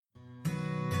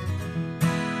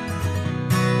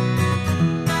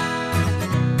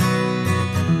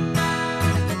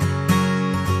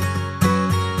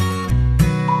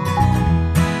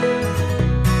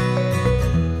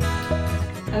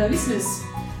listeners.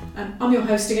 I'm your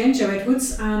host again, Jo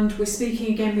Edwards, and we're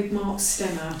speaking again with Mark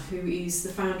Stemmer, who is the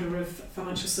founder of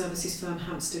financial services firm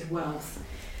Hampstead Wealth.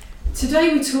 Today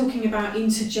we're talking about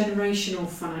intergenerational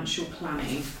financial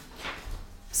planning.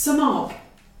 So Mark,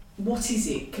 what is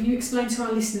it? Can you explain to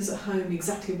our listeners at home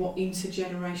exactly what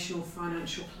intergenerational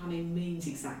financial planning means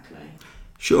exactly?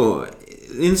 Sure.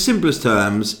 In simplest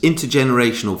terms,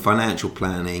 intergenerational financial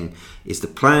planning is the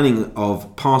planning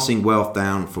of passing wealth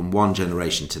down from one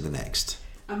generation to the next.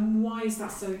 And why is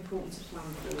that so important to plan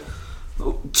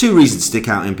for? Two reasons stick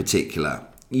out in particular.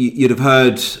 You'd have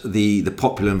heard the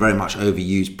popular and very much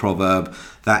overused proverb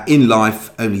that in life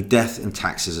only death and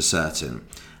taxes are certain.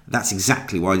 That's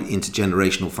exactly why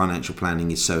intergenerational financial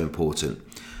planning is so important.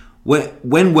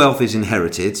 When wealth is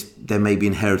inherited, there may be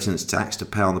inheritance tax to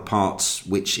pay on the parts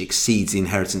which exceeds the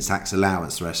inheritance tax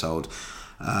allowance threshold.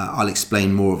 I'll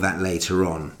explain more of that later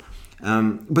on.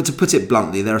 But to put it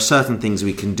bluntly, there are certain things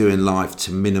we can do in life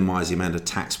to minimise the amount of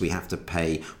tax we have to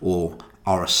pay, or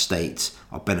our estate,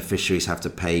 our beneficiaries have to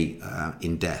pay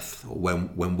in death, or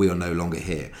when we are no longer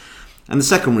here. And the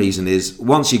second reason is,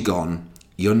 once you're gone,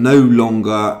 you're no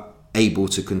longer able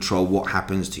to control what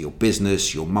happens to your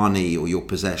business, your money, or your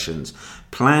possessions.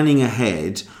 Planning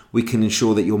ahead, we can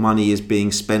ensure that your money is being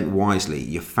spent wisely,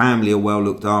 your family are well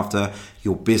looked after,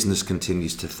 your business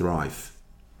continues to thrive.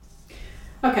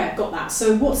 Okay, I've got that.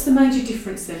 So what's the major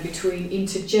difference then between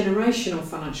intergenerational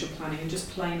financial planning and just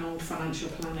plain old financial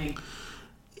planning?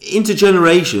 With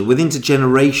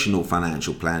intergenerational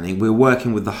financial planning, we're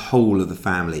working with the whole of the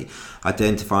family,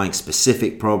 identifying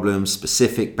specific problems,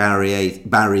 specific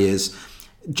barriers,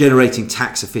 generating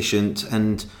tax efficient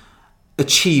and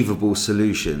achievable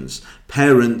solutions.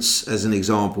 Parents, as an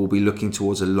example, will be looking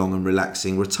towards a long and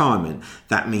relaxing retirement.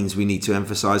 That means we need to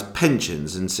emphasise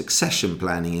pensions and succession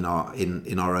planning in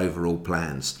our overall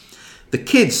plans. The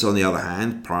kids, on the other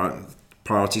hand,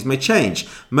 priorities may change.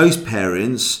 Most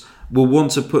parents will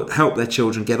want to help their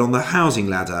children get on the housing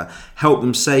ladder, help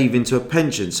them save into a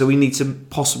pension. So we need to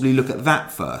possibly look at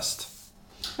that first.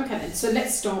 Okay then, so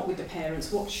let's start with the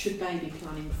parents. What should they be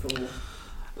planning for?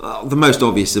 The most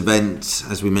obvious event,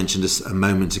 as we mentioned a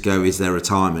moment ago, is their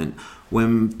retirement.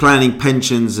 When planning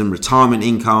pensions and retirement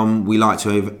income, we like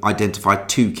to identify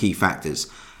two key factors.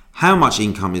 How much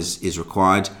income is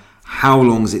required? How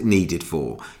long is it needed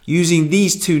for? Using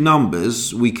these two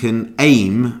numbers, we can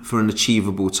aim for an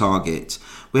achievable target.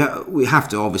 We have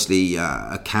to obviously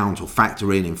account or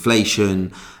factor in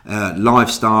inflation,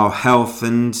 lifestyle, health,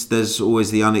 and there's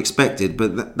always the unexpected,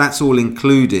 but that's all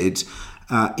included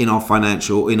in our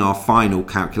final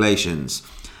calculations.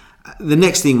 The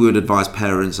next thing we would advise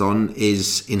parents on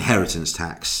is inheritance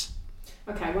tax.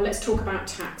 Okay, well let's talk about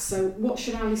tax. So what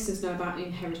should our listeners know about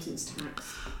inheritance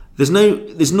tax? There's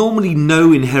normally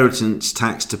no inheritance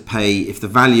tax to pay if the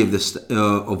value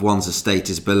of one's estate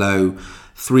is below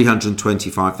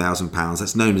 £325,000.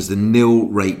 That's known as the nil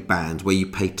rate band, where you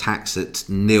pay tax at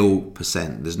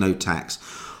 0%. There's no tax.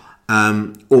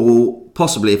 Or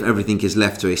possibly if everything is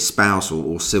left to a spouse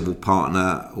or civil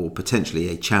partner, or potentially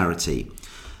a charity.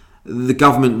 The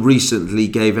government recently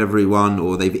gave everyone,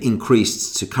 or they've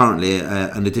increased to currently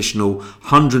an additional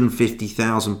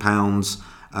 £150,000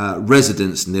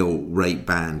 residence nil rate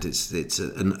band. It's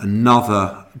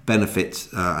another benefit,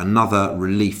 another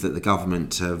relief that the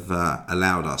government have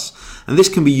allowed us, and this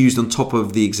can be used on top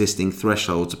of the existing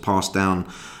threshold to pass down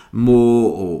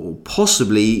more, or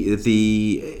possibly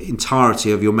the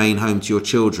entirety of your main home to your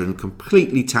children,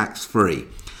 completely tax free.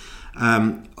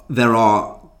 There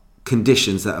are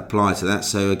conditions that apply to that,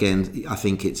 so again, I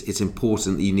think it's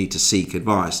important that you need to seek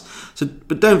advice.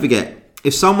 But don't forget,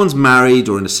 if someone's married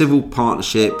or in a civil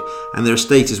partnership and their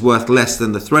estate is worth less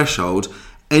than the threshold,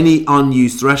 any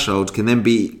unused threshold can then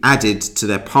be added to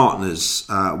their partners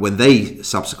when they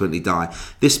subsequently die.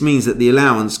 This means that the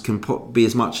allowance can be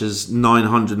as much as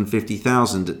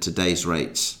 £950,000 at today's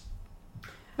rates.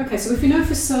 Okay, so if we know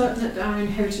for certain that our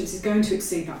inheritance is going to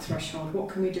exceed that threshold, what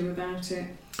can we do about it?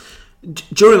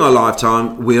 During our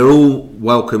lifetime, we are all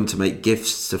welcome to make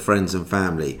gifts to friends and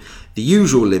family. The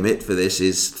usual limit for this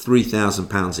is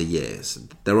 £3,000 a year. So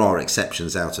there are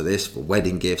exceptions out of this for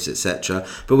wedding gifts, etc.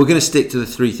 But we're going to stick to the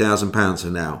 £3,000 for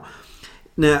now.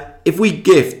 Now, if we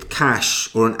gift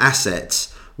cash or an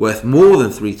asset worth more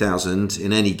than £3,000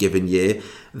 in any given year,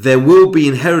 there will be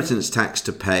inheritance tax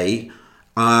to pay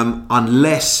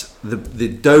unless the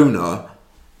donor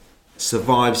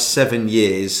survives 7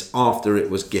 years after it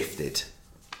was gifted.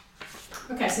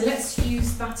 Okay, so let's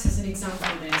use that as an example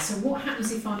then. So what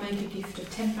happens if I make a gift of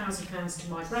 £10,000 to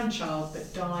my grandchild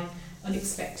but die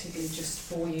unexpectedly just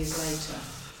 4 years later?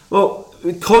 Well,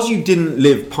 because you didn't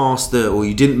live past or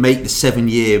you didn't make the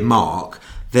 7-year mark,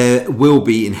 there will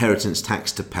be inheritance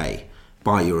tax to pay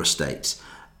by your estate.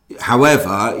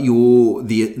 However,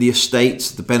 the estate,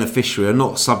 the beneficiary, are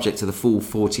not subject to the full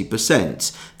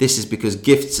 40%. This is because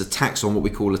gifts are taxed on what we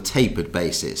call a tapered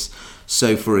basis.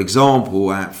 So, for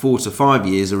example, at 4 to 5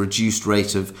 years, a reduced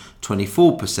rate of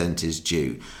 24% is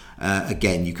due.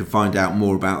 Again, you can find out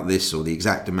more about this or the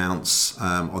exact amounts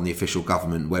on the official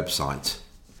government website.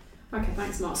 Okay,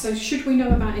 thanks, Mark. So should we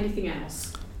know about anything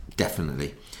else?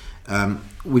 Definitely.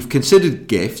 We've considered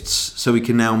gifts, so we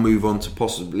can now move on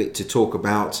to talk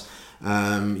about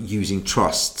using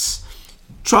trusts.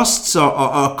 Trusts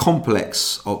are a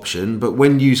complex option, but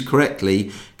when used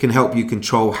correctly, can help you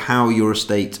control how your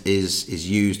estate is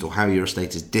used or how your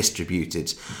estate is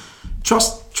distributed.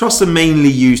 Trusts are mainly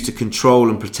used to control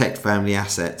and protect family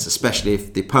assets, especially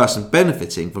if the person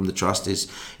benefiting from the trust is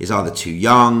either too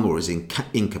young or is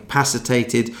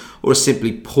incapacitated or is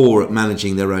simply poor at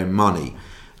managing their own money.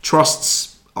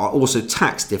 Trusts are also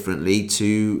taxed differently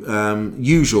to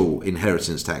usual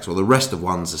inheritance tax or the rest of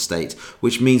one's estate,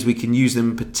 which means we can use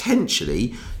them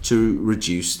potentially to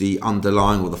reduce the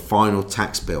underlying or the final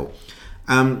tax bill.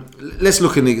 Let's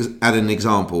look at an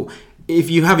example. If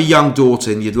you have a young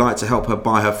daughter and you'd like to help her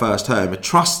buy her first home, a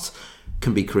trust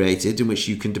can be created in which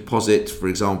you can deposit, for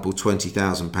example,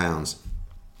 £20,000.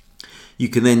 You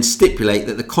can then stipulate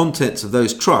that the contents of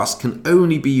those trusts can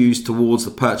only be used towards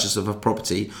the purchase of a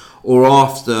property or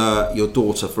after your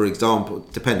daughter, for example,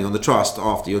 depending on the trust,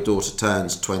 after your daughter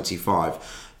turns 25.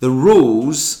 The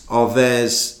rules are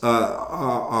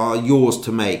yours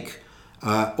to make.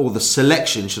 Or the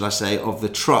selection, should I say, of the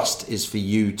trust is for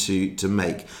you to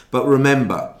make. But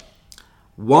remember,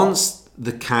 once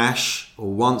the cash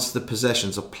or once the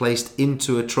possessions are placed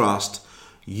into a trust,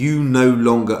 you no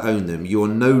longer own them. You are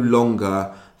no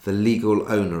longer the legal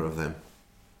owner of them.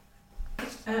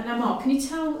 Now, Mark, can you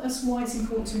tell us why it's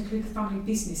important to include the family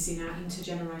business in our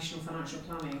intergenerational financial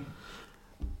planning?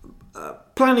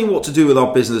 Planning what to do with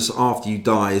our business after you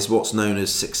die is what's known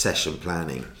as succession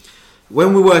planning.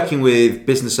 When we're working with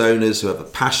business owners who have a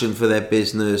passion for their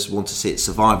business, want to see it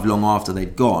survive long after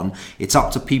they've gone, it's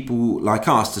up to people like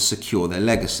us to secure their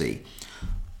legacy.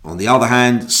 On the other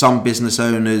hand, some business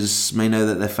owners may know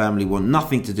that their family want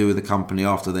nothing to do with the company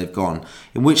after they've gone,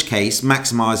 in which case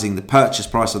maximising the purchase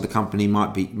price of the company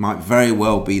might very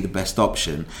well be the best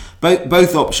option.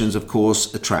 Both options, of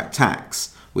course, attract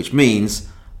tax, which means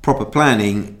proper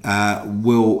planning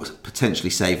will potentially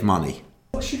save money.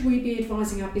 What should we be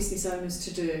advising our business owners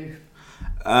to do?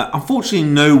 Unfortunately,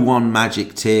 no one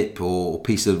magic tip or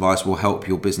piece of advice will help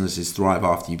your businesses thrive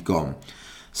after you've gone.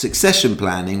 Succession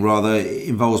planning, rather,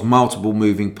 involves multiple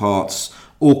moving parts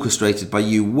orchestrated by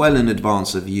you well in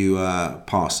advance of you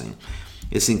passing.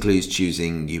 This includes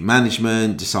choosing new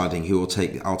management, deciding who will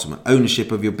take the ultimate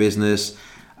ownership of your business,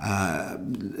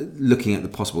 looking at the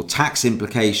possible tax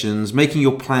implications, making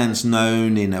your plans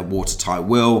known in a watertight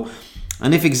will,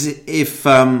 and if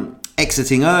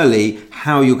exiting early,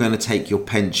 how you're going to take your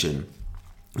pension.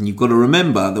 And you've got to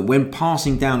remember that when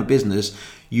passing down a business,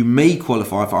 you may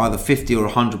qualify for either 50 or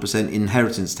 100%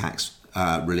 inheritance tax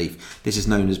relief. This is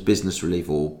known as business relief,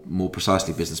 or more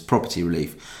precisely business property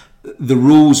relief. The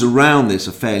rules around this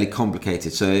are fairly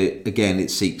complicated, so again,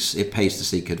 it pays to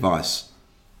seek advice.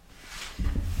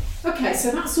 Okay, so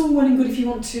that's all well and good if you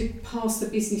want to pass the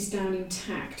business down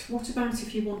intact. What about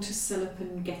if you want to sell up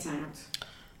and get out?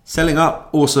 Selling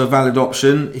up, also a valid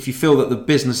option. If you feel that the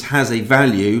business has a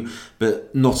value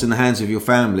but not in the hands of your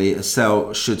family, a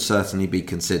sale should certainly be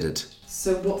considered.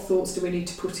 So what thoughts do we need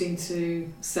to put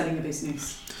into selling a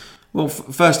business? Well,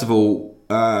 first of all,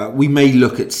 we may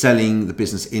look at selling the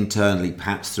business internally,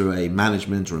 perhaps through a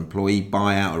management or employee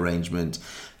buyout arrangement.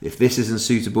 If this isn't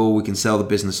suitable, we can sell the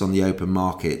business on the open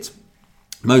market.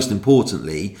 Most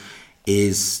importantly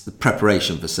is the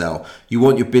preparation for sale. You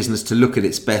want your business to look at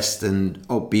its best and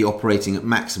be operating at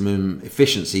maximum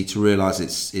efficiency to realise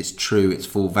its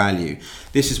full value.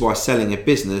 This is why selling a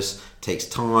business takes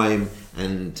time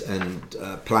and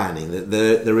planning.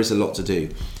 There is a lot to do.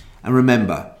 And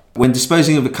remember, when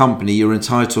disposing of a company, you're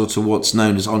entitled to what's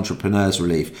known as entrepreneur's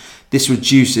relief. This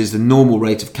reduces the normal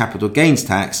rate of capital gains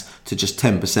tax to just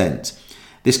 10%.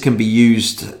 This can be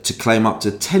used to claim up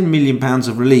to £10 million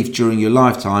of relief during your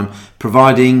lifetime,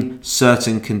 providing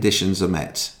certain conditions are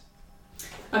met.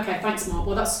 Okay, thanks, Mark.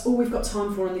 Well, that's all we've got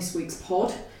time for on this week's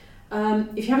pod.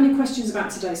 If you have any questions about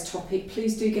today's topic,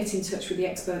 please do get in touch with the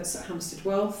experts at Hampstead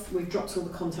Wealth. We've dropped all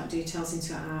the contact details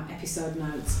into our episode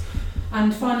notes.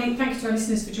 And finally, thank you to our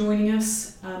listeners for joining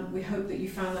us. We hope that you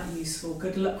found that useful.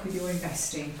 Good luck with your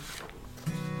investing.